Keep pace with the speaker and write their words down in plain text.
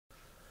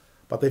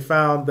But they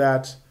found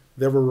that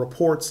there were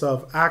reports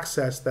of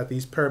access that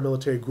these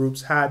paramilitary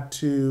groups had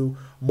to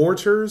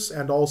mortars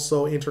and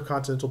also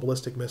intercontinental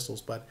ballistic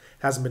missiles, but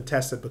hasn't been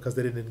tested because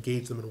they didn't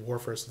engage them in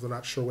warfare, so they're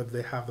not sure whether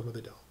they have them or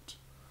they don't.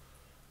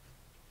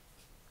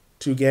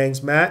 Two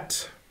gangs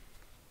met,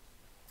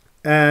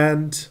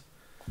 and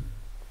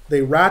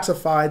they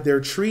ratified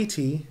their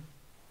treaty,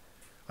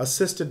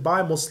 assisted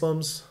by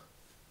Muslims.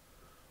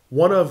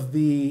 One of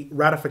the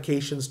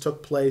ratifications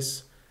took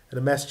place in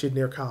a masjid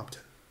near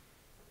Compton.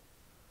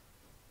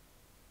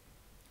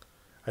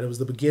 And it was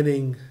the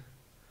beginning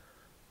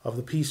of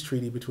the peace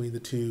treaty between the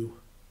two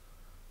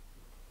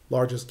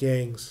largest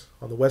gangs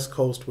on the West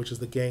Coast, which is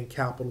the gang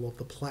capital of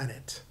the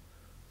planet.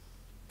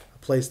 A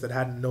place that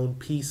hadn't known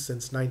peace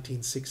since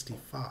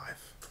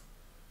 1965.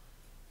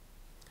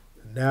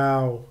 And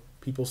now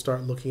people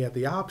start looking at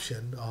the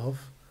option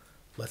of,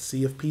 let's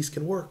see if peace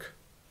can work.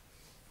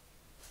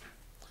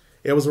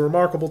 It was a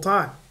remarkable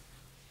time.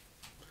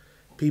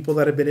 People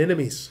that had been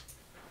enemies.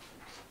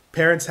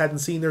 Parents hadn't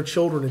seen their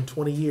children in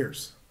 20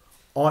 years.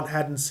 Aunt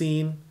hadn't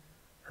seen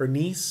her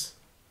niece.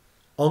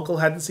 Uncle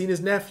hadn't seen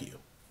his nephew.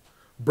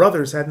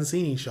 Brothers hadn't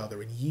seen each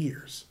other in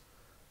years.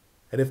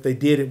 And if they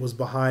did, it was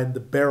behind the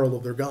barrel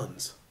of their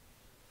guns.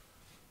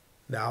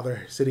 Now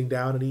they're sitting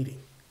down and eating.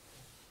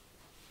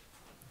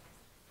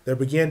 There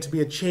began to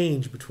be a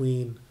change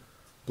between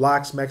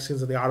blacks,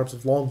 Mexicans, and the Arabs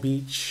of Long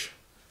Beach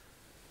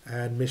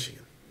and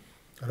Michigan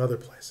and other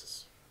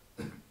places.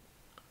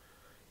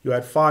 You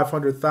had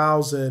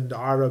 500,000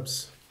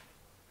 Arabs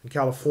in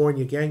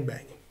California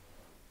gangbanging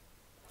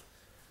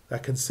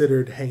that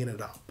considered hanging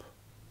it up.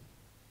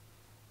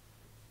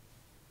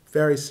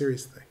 Very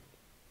serious thing.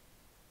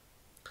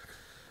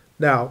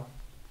 Now,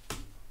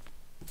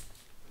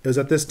 it was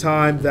at this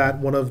time that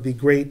one of the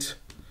great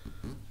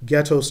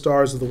ghetto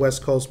stars of the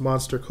West Coast,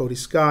 Monster Cody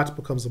Scott,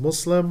 becomes a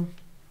Muslim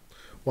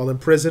while in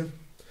prison.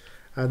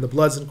 And the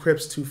Bloods and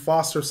Crips, to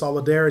foster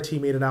solidarity,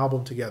 made an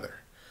album together.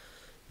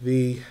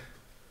 The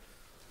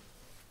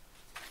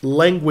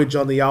language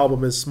on the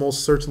album is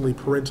most certainly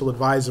parental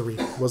advisory.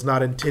 It was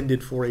not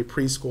intended for a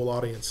preschool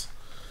audience.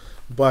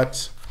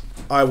 But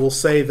I will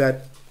say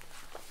that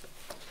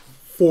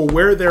for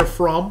where they're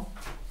from,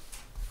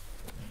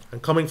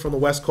 and coming from the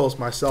West Coast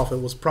myself,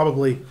 it was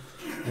probably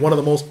one of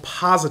the most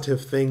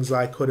positive things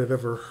I could have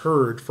ever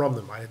heard from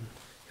them. I didn't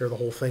hear the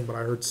whole thing, but I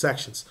heard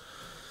sections.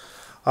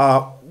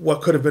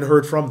 What could have been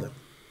heard from them.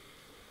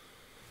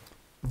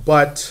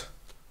 But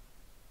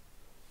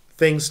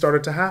things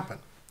started to happen.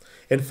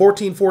 In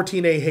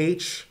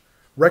 1414AH,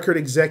 record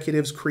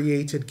executives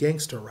created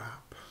gangster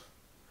rap.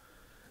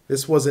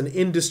 This was an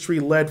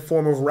industry-led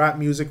form of rap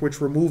music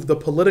which removed the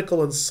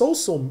political and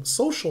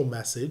social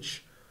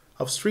message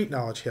of street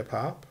knowledge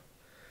hip-hop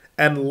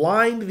and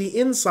lined the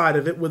inside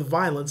of it with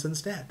violence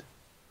instead.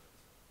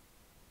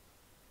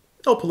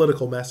 No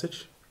political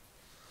message.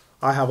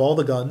 I have all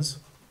the guns.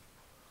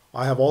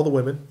 I have all the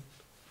women.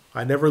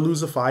 I never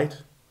lose a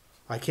fight.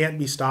 I can't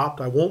be stopped.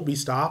 I won't be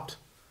stopped.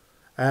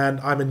 And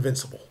I'm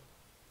invincible.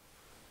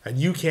 And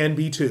you can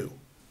be too.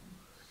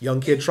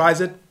 Young kid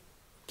tries it,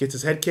 gets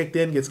his head kicked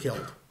in, gets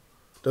killed.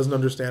 Doesn't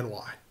understand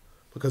why.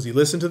 Because he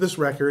listened to this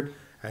record,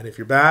 and if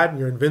you're bad and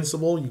you're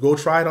invincible, you go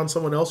try it on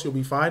someone else, you'll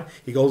be fine.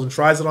 He goes and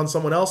tries it on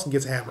someone else and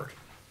gets hammered.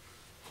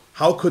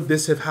 How could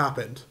this have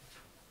happened?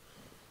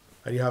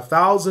 And you have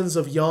thousands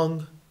of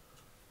young,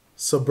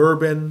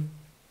 suburban,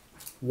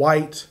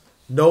 white,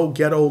 no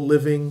ghetto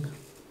living,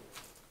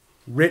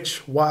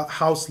 rich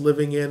house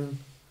living in,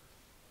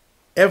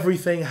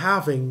 everything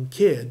having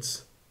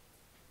kids,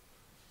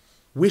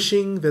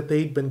 wishing that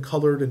they'd been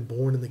colored and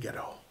born in the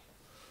ghetto.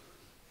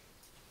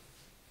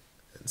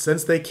 And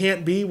since they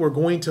can't be, we're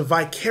going to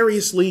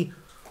vicariously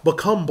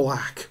become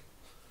black,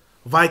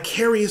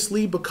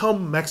 vicariously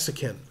become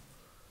Mexican,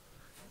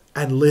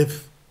 and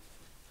live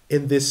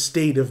in this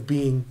state of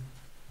being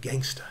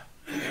gangsta.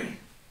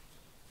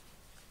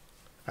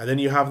 And then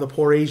you have the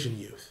poor Asian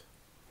youth.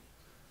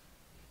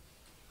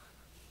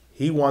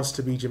 He wants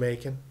to be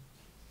Jamaican.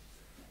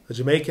 The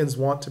Jamaicans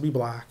want to be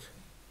black.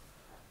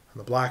 And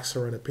the blacks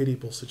are in a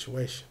pitiable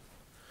situation.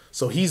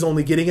 So he's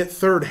only getting it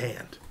third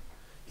hand.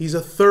 He's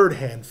a third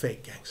hand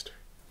fake gangster.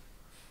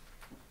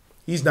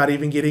 He's not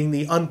even getting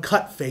the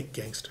uncut fake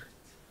gangster.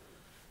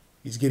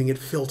 He's getting it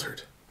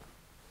filtered.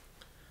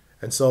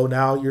 And so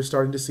now you're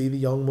starting to see the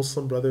young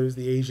Muslim brothers,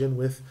 the Asian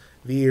with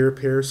the ear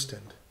pierced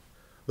and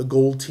the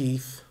gold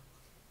teeth.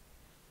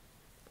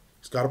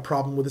 He's got a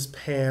problem with his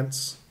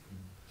pants.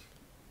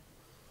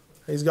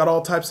 He's got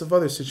all types of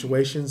other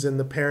situations, and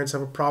the parents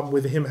have a problem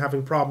with him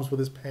having problems with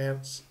his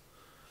pants.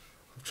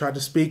 I've tried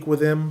to speak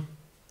with him,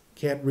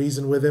 can't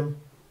reason with him,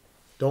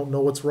 don't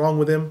know what's wrong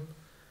with him.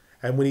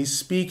 And when he's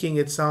speaking,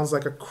 it sounds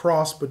like a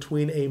cross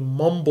between a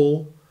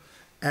mumble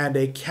and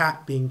a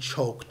cat being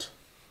choked.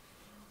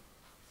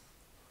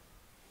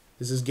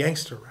 This is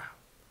gangster rap.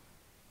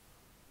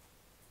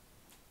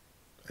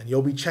 And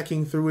you'll be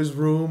checking through his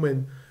room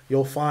and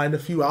you'll find a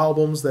few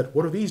albums that,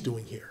 what are these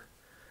doing here?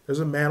 There's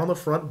a man on the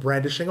front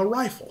brandishing a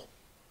rifle.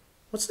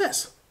 What's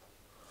this?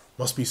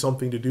 Must be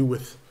something to do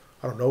with,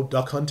 I don't know,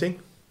 duck hunting.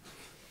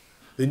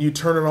 Then you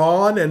turn it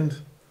on and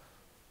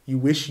you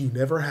wish you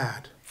never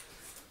had.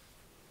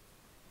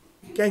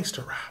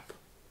 Gangster rap.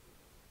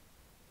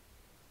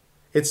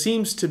 It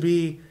seems to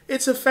be,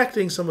 it's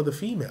affecting some of the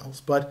females,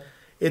 but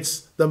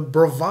it's the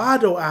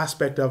bravado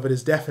aspect of it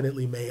is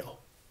definitely male.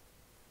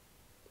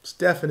 It's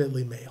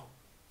definitely male.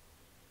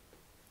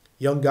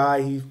 Young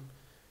guy,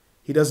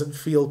 he doesn't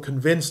feel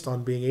convinced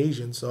on being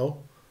Asian,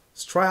 so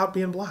let's try out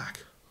being black.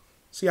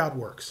 See how it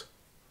works.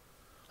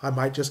 I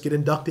might just get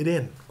inducted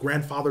in,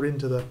 grandfathered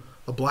into the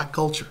black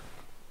culture.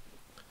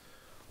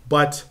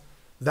 But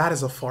that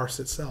is a farce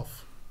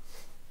itself.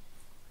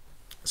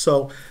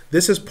 So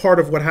this is part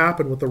of what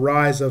happened with the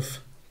rise of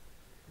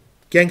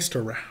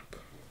gangster rap.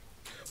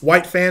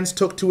 White fans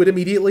took to it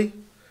immediately.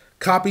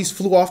 Copies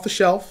flew off the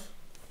shelf.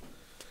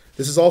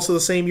 This is also the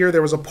same year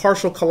there was a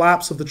partial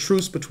collapse of the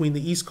truce between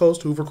the East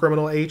Coast, Hoover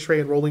Criminal A-Tray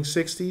and Rolling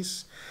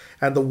 60s,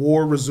 and the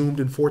war resumed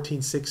in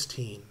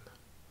 1416.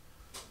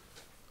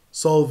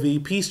 So the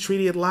peace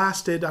treaty had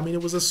lasted,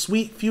 it was a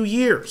sweet few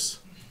years.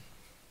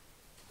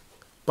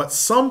 But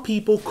some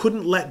people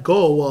couldn't let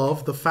go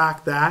of the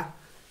fact that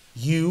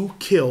you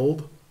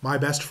killed my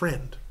best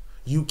friend.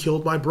 You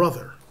killed my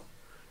brother.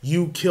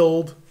 You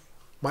killed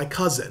my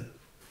cousin.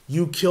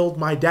 You killed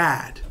my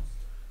dad.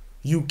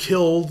 You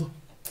killed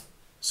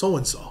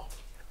so-and-so.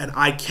 And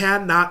I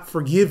cannot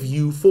forgive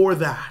you for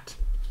that.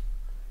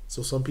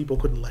 So some people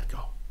couldn't let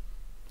go.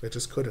 They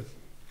just couldn't.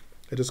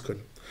 They just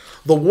couldn't.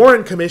 The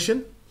Warren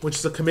Commission, which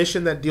is a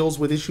commission that deals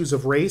with issues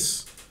of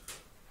race,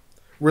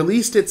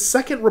 released its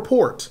second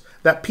report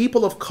that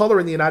people of color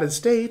in the United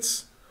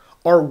States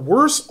are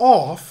worse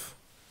off.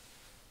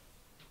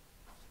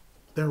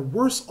 They're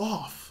worse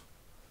off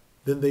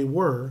than they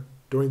were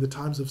during the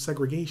times of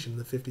segregation in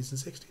the 50s and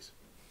 60s.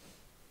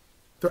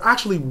 They're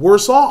actually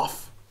worse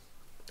off.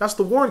 That's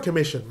the Warren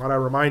Commission. Might I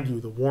remind you,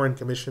 the Warren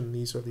Commission,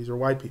 these are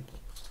white people.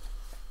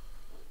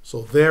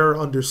 So their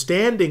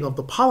understanding of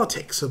the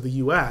politics of the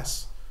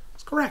U.S.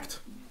 is correct.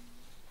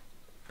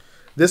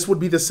 This would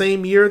be the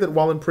same year that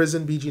while in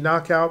prison, B.G.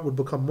 Knockout would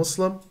become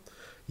Muslim,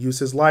 use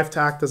his life to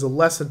act as a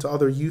lesson to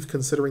other youth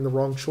considering the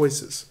wrong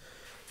choices.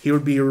 He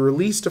would be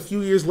released a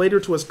few years later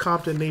to his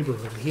Compton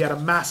neighborhood. He had a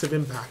massive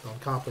impact on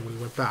Compton when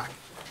he went back.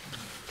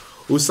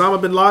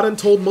 Osama bin Laden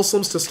told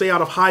Muslims to stay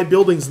out of high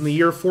buildings in the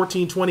year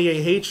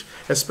 1420AH,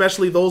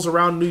 especially those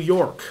around New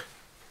York.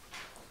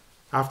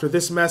 After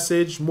this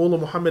message, Mullah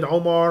Muhammad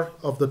Omar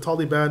of the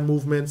Taliban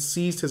movement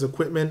seized his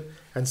equipment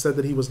and said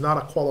that he was not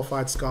a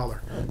qualified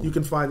scholar. You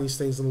can find these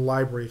things in the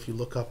library if you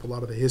look up a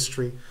lot of the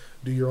history,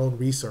 do your own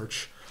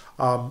research.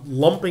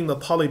 Lumping the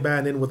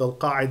Taliban in with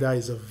Al-Qaeda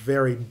is a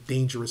very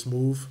dangerous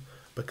move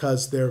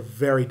because they're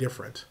very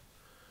different.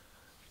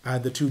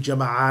 And the two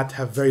Jama'at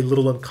have very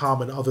little in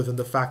common other than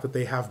the fact that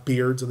they have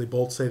beards and they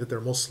both say that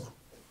they're Muslim.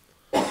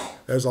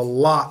 There's a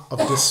lot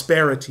of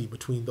disparity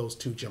between those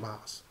two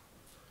Jama'as,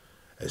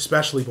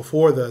 especially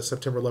before the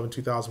September 11,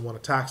 2001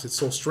 attacks. It's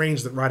so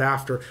strange that right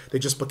after they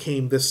just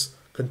became this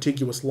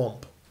contiguous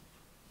lump.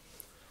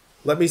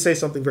 Let me say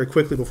something very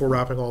quickly before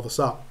wrapping all this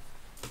up.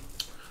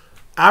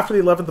 After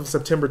the 11th of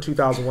September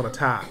 2001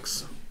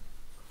 attacks,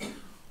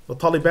 the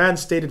Taliban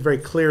stated very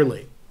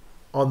clearly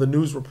on the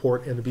news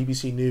report in the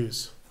BBC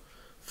News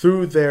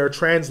through their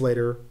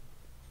translator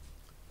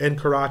in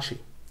Karachi,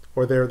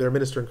 or their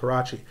minister in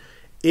Karachi,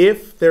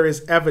 if there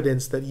is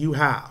evidence that you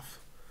have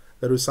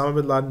that Osama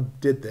bin Laden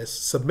did this,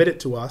 submit it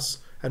to us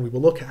and we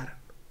will look at it.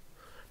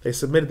 They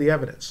submitted the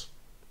evidence.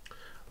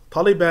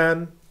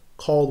 Taliban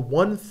called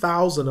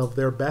 1,000 of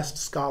their best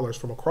scholars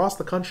from across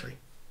the country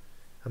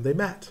and they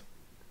met.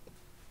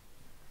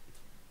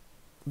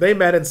 They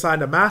met and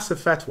signed a massive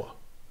fatwa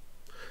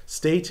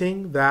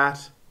stating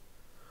that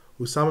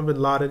Osama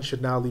bin Laden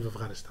should now leave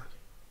Afghanistan.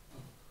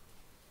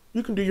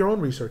 You can do your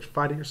own research,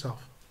 find it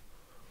yourself.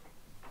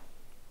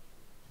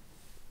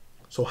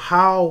 So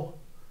how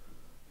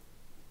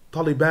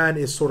Taliban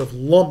is sort of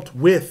lumped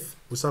with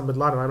Osama bin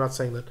Laden, I'm not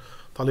saying that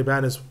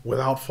Taliban is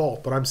without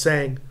fault, but I'm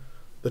saying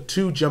the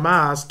two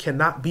Jama'as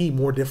cannot be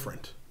more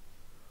different.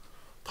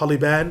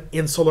 Taliban,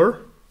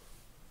 insular,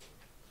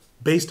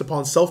 based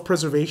upon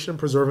self-preservation and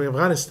preserving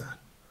Afghanistan.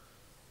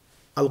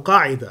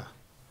 Al-Qaeda,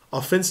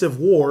 offensive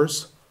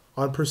wars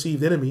on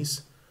perceived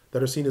enemies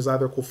that are seen as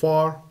either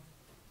kuffar,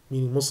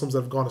 meaning Muslims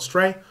that have gone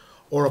astray,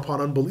 or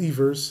upon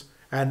unbelievers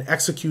and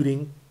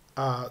executing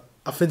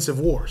offensive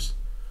wars,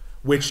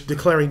 which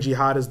declaring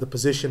jihad is the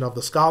position of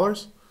the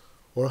scholars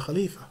or a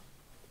Khalifa.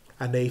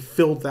 And they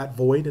filled that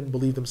void and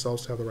believed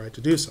themselves to have the right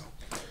to do so.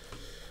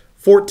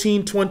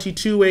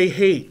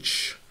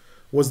 1422AH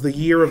was the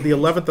year of the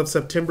 11th of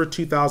September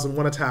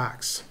 2001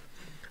 attacks.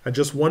 And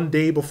just one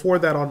day before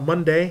that, on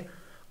Monday,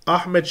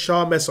 Ahmed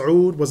Shah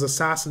Massoud was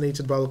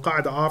assassinated by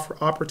Al-Qaeda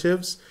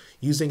operatives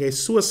using a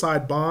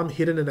suicide bomb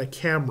hidden in a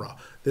camera.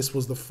 This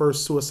was the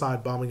first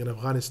suicide bombing in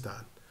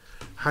Afghanistan.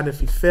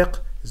 Hanafi fiqh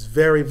is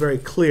very, very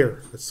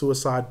clear that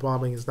suicide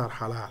bombing is not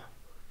halal.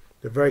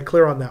 They're very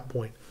clear on that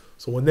point.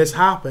 So when this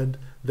happened,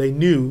 they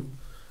knew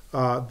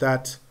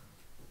that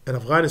in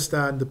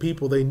Afghanistan, the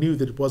people, they knew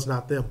that it was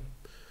not them.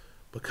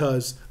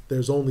 Because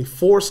there's only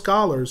 4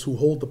 scholars who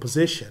hold the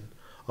position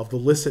of the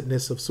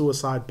licitness of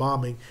suicide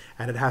bombing,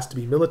 and it has to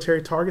be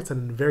military targets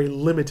and in very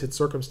limited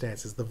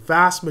circumstances. The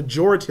vast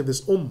majority of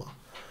this ummah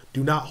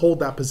do not hold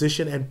that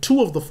position, and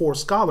 2 of the 4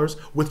 scholars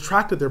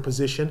retracted their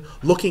position,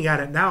 looking at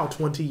it now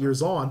 20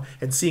 years on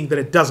and seeing that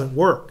it doesn't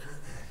work.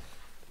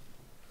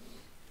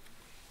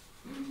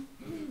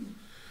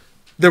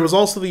 There was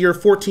also the year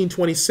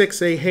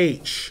 1426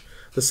 AH.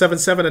 The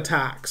 7/7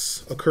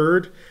 attacks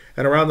occurred,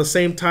 and around the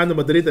same time the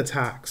Madrid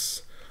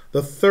attacks.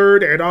 The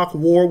Third Iraq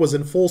War was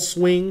in full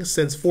swing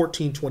since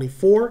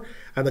 1424,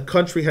 and the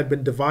country had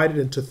been divided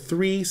into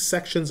 3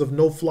 sections of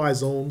no-fly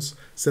zones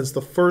since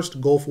the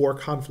first Gulf War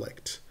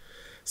conflict.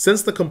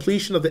 Since the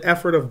completion of the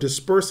effort of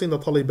dispersing the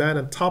Taliban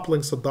and toppling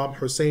Saddam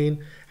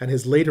Hussein and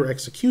his later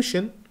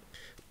execution,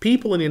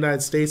 people in the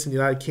United States and the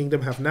United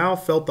Kingdom have now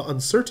felt the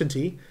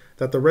uncertainty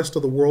that the rest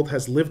of the world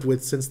has lived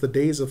with since the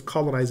days of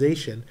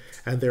colonization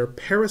and their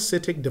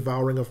parasitic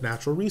devouring of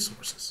natural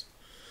resources.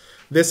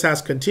 This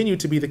has continued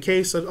to be the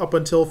case up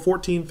until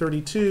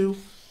 1432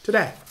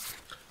 today.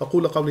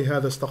 أقول قولي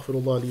هذا استغفر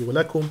الله لي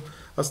ولكم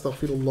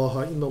أستغفر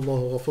الله إن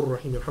الله غفور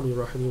رحيم يرحمني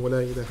الراحمين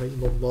ولا إله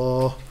إلا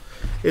الله.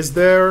 Is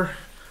there,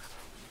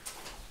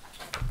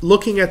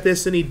 looking at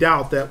this, any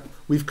doubt that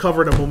we've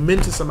covered a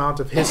momentous amount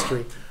of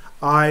history?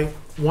 I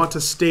want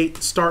to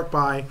start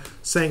by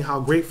saying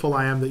how grateful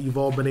I am that you've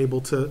all been able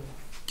to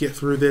get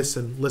through this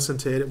and listen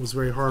to it. It was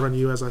very hard on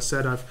you. As I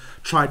said, I've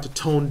tried to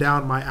tone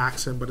down my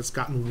accent, but it's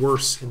gotten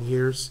worse in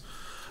years.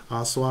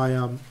 So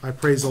I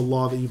praise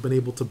Allah that you've been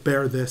able to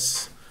bear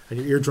this and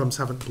your eardrums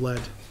haven't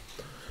bled.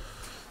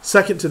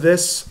 Second to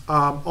this,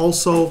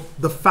 also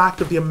the fact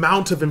of the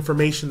amount of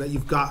information that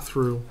you've got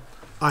through.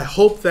 I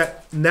hope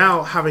that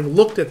now, having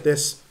looked at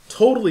this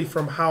totally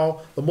from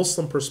how the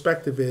Muslim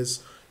perspective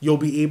is, you'll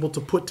be able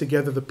to put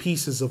together the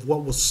pieces of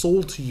what was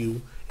sold to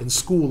you in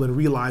school and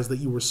realize that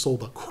you were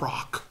sold a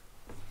crock.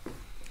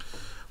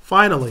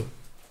 Finally,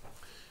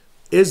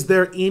 is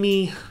there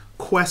any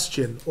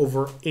question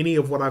over any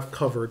of what I've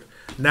covered?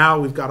 Now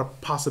we've got a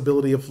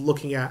possibility of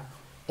looking at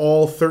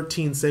all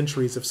 13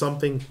 centuries. If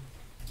something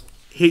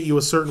hit you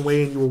a certain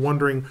way and you were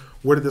wondering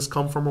where did this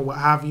come from or what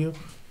have you,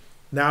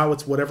 now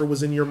it's whatever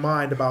was in your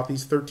mind about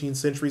these 13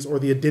 centuries or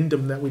the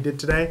addendum that we did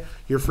today.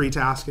 You're free to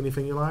ask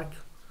anything you like.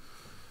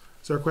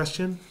 Is there a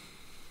question?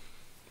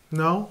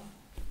 No?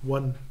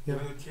 One. Yeah.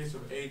 In the case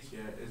of AIDS,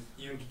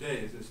 even today,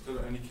 is there still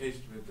any case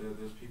with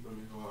those people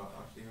who are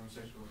actually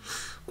homosexual?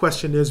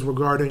 Question is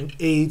regarding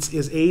AIDS.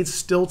 Is AIDS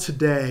still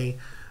today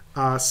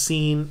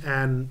seen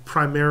and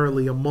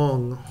primarily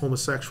among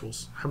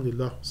homosexuals?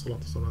 Alhamdulillah,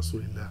 salatu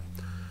rasulillah.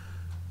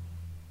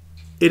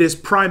 It is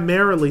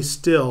primarily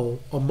still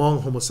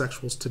among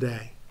homosexuals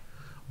today,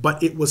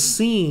 but it was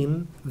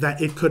seen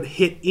that it could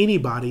hit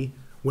anybody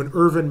when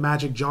Irvin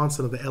Magic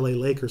Johnson of the LA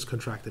Lakers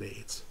contracted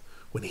AIDS.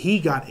 When he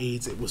got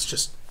AIDS, it was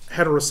just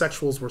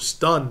heterosexuals were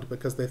stunned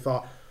because they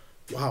thought,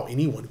 wow,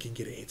 anyone can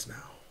get AIDS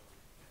now.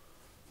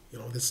 You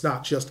know, it's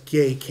not just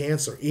gay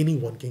cancer.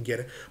 Anyone can get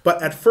it.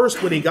 But at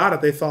first when he got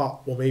it, they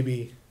thought, well,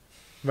 maybe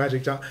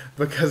Magic Johnson,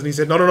 because he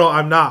said, no,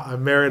 I'm not.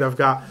 I'm married. I've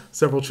got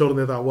several children.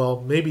 They thought,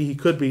 well, maybe he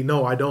could be.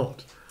 No, I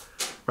don't.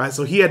 Right?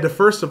 So he had to,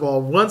 first of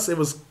all, once it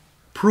was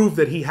proved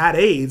that he had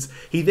AIDS,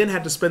 he then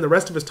had to spend the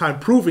rest of his time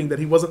proving that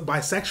he wasn't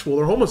bisexual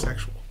or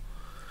homosexual.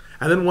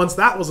 And then once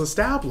that was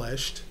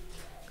established,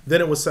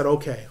 then it was said,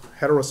 okay,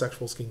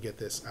 heterosexuals can get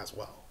this as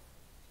well.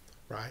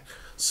 Right?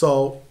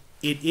 So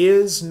it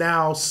is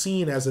now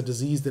seen as a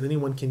disease that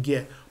anyone can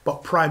get,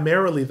 but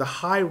primarily the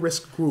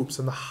high-risk groups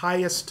and the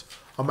highest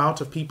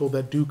amount of people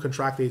that do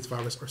contract AIDS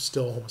virus are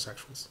still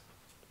homosexuals.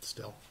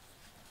 Still.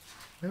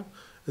 Yeah.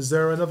 Is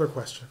there another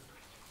question?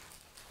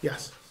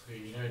 Yes. So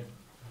you know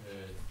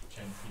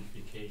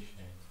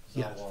gentrification, is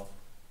Yes. that what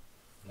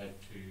led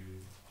to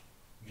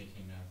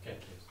making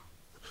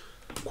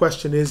ghettos?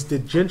 Question is,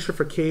 did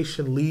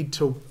gentrification lead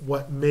to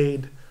what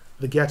made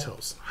the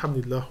ghettos?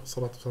 Alhamdulillah,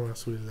 salatu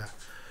rasulillah.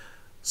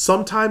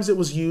 Sometimes it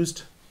was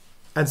used,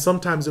 and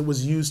sometimes it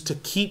was used to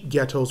keep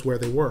ghettos where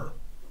they were.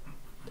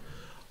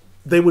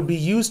 They would be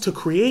used to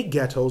create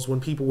ghettos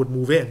when people would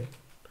move in,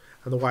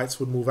 and the whites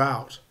would move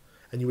out,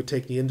 and you would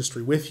take the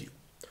industry with you.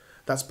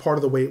 That's part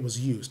of the way it was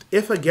used.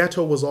 If a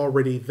ghetto was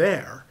already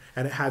there,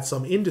 and it had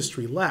some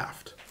industry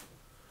left,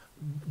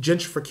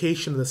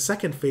 gentrification in the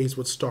second phase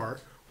would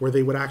start, where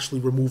they would actually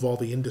remove all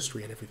the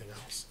industry and everything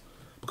else.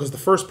 Because the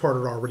first part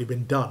had already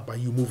been done by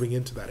you moving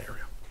into that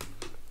area.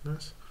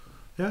 Yes?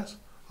 Yes?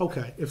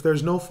 Okay. If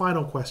there's no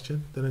final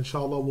question, then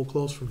inshallah we'll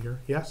close from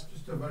here. Yes?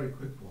 Just a very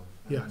quick one.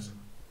 Yes.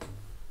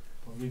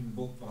 I'm reading a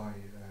book by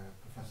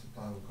Professor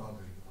Al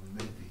Qadri on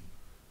Mehdi.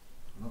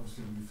 And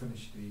obviously we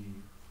finished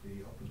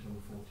the up until the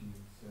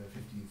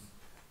 50s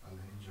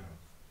Al-Hijra.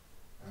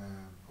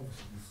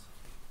 Obviously there's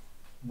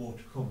more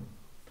to come.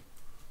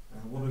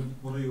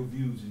 What are your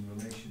views in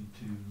relation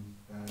to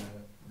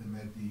the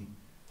Mehdi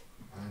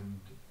and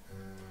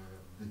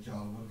the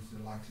Dajjal? What is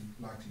the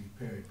likely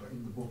period? But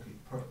in the book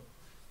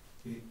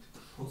it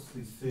puts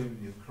this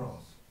theory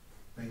across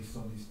based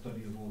on his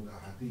study of all the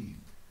hadith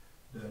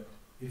that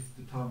if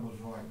the time was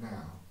right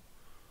now,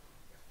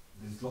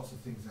 there's lots of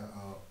things that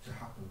are to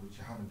happen which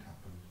haven't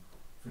happened,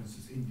 for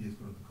instance, India is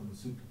going to become a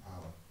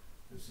superpower.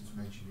 This is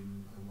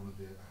mentioned in one of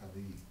the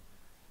hadith,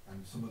 and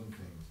some other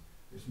things.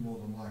 It's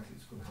more than likely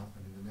it's going to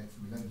happen in the next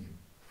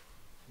millennium,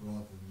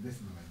 rather than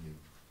this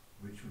millennium,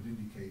 which would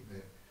indicate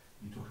that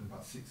you're talking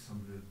about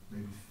 600,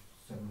 maybe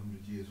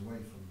 700 years away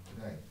from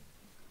today.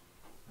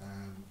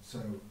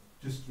 So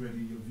just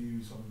really your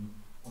views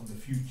on the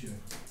future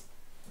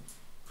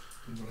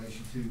in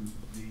relation to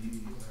the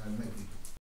Mahdi.